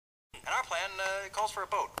plan calls for a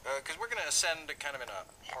boat, because we're going to ascend kind of in a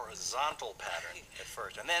horizontal pattern at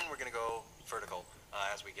first, and then we're going to go vertical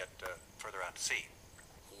as we get further out to sea.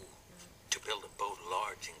 To build a boat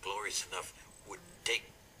large and glorious enough would take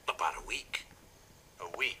about a week.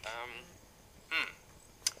 A week?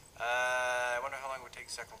 I wonder how long it would take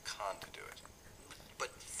Sekul Khan to do it.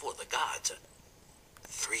 But for the gods,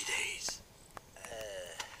 3 days.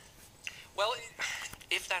 Well,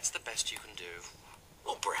 if that's the best you can do.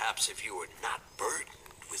 Well, perhaps if you were not burdened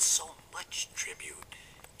with so much tribute,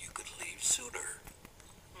 you could leave sooner.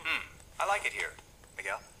 I like it here.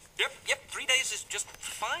 Miguel? Yep, 3 days is just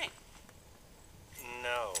fine.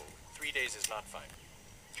 No, 3 days is not fine.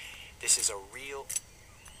 This is a real...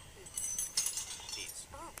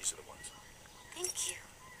 These are the ones. Thank you.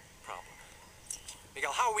 Problem.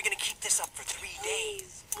 Miguel, how are we going to keep this up for 3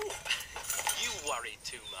 days? You worry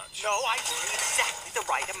too much. No, I worry exactly the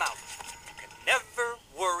right amount. You can never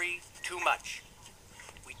worry too much.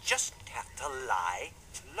 We just have to lie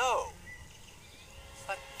low.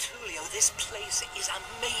 But, Tulio, this place is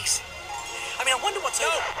amazing. I mean, I wonder what's... No!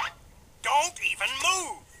 Don't even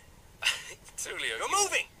move! Tulio, You're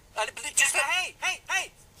moving! Just hey!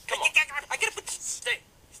 Come on. I gotta put... Stay.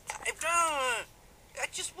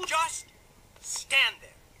 Just stand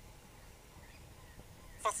there.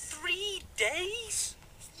 For 3 days?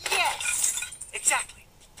 Yes! Exactly.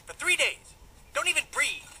 For 3 days. Don't even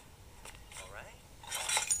breathe. All right?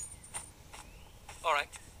 All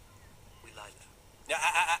right. We lie low.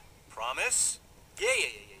 Yeah, promise?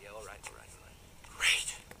 Yeah. All right.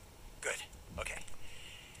 Great. Good. Okay.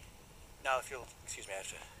 Now, if you'll excuse me, I have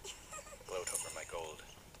to gloat over my gold.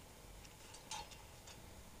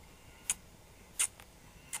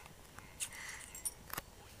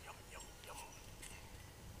 Yum.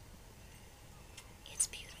 It's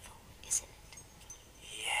beautiful, isn't it?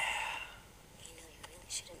 Yeah. You know, you really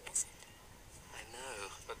shouldn't miss it. I know,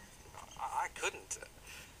 but I couldn't.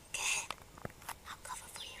 Go ahead. I'll cover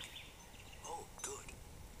for you. Oh, good.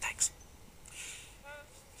 Thanks.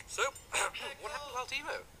 So, what happened to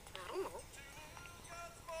Altimo? I don't know.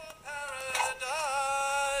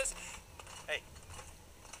 Paradise. Hey,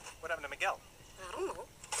 what happened to Miguel? I don't know.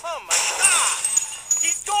 Oh my God!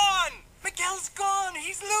 He's gone! Miguel's gone!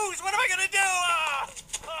 He's loose! What am I gonna do?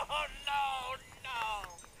 Oh no!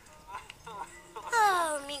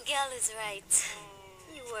 Oh, Miguel is right.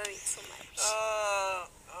 You worried so much.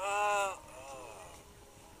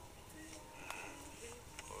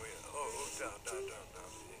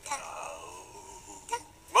 Down.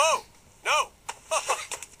 Mo! No!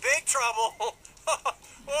 Big trouble!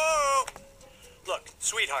 Whoa! Look,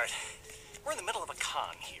 sweetheart, we're in the middle of a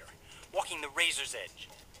con here, walking the razor's edge.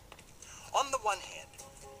 On the one hand,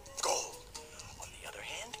 gold. On the other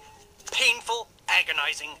hand, painful,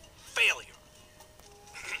 agonizing failure.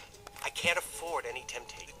 I can't afford any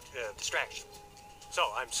distractions.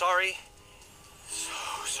 So, I'm sorry. So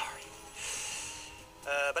sorry.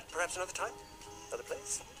 But perhaps another time? Another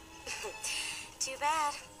place? Too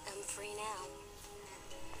bad. I'm free now.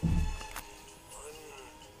 I'm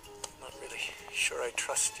not really sure I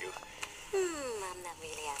trust you. I'm not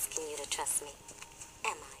really asking you to trust me.